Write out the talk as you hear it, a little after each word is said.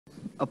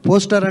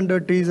Poster and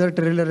teaser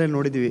trailer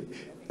ನೋಡಿದ್ವಿ.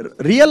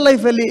 Real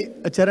ಲೈಫಲ್ಲಿ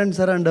Charan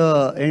sir and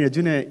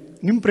ಜುನೆ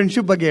ನಿಮ್ಮ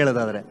ಫ್ರೆಂಡ್ಶಿಪ್ ಬಗ್ಗೆ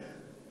ಹೇಳೋದಾದ್ರೆ?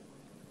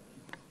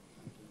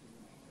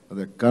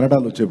 అదే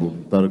కన్నడలో చెప్పు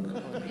తారక్.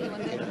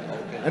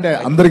 అంటే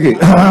అందరికి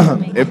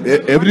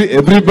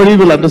everybody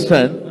will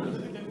understand.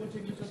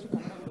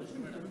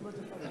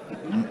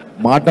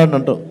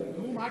 మాట్లాడంటావు.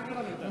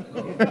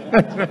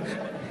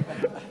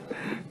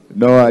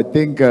 No, I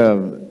think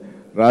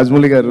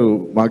Rajamouli గారు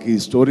మాకు ఈ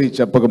స్టోరీ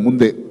చెప్పక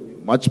ముందే,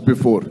 much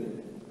before,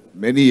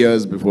 many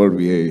years before,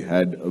 we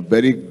had a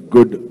very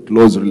good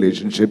close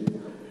relationship.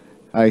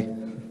 Hi.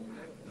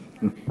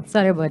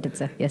 Sorry about it,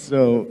 sir. Yes.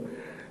 So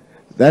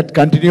that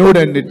continued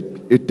and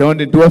it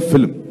turned into a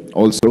film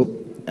also.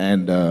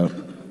 And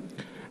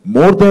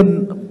more than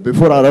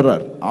before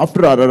RRR,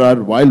 after RRR,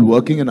 while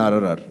working in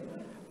RRR,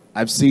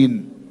 I've seen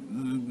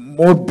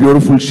more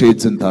beautiful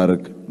shades in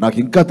Tarak. నాకు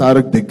ఇంకా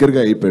తారక్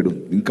దగ్గరగా అయిపోయాడు,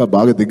 ఇంకా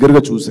బాగా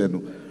దగ్గరగా చూశాను.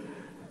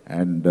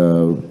 And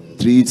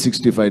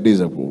 365 days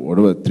ago,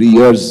 whatever, 3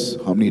 years,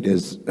 how many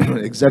days?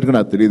 Exactly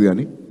నాకు తెలియదు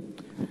కానీ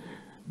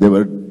there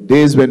were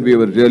days when we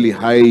were really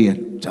high and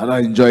చాలా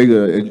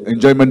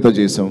enjoyment తో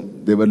చేసాం.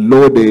 There were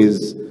low days,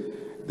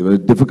 there were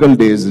difficult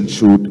days in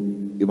shoot.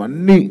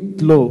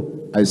 ఇవన్నీలో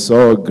I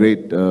saw a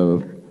great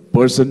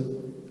person,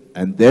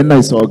 and then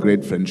I saw a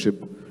great friendship,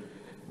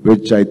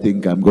 which I think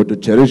I'm going to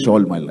cherish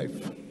all my life.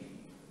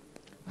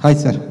 Hi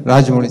sir,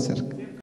 Rajmouli sir.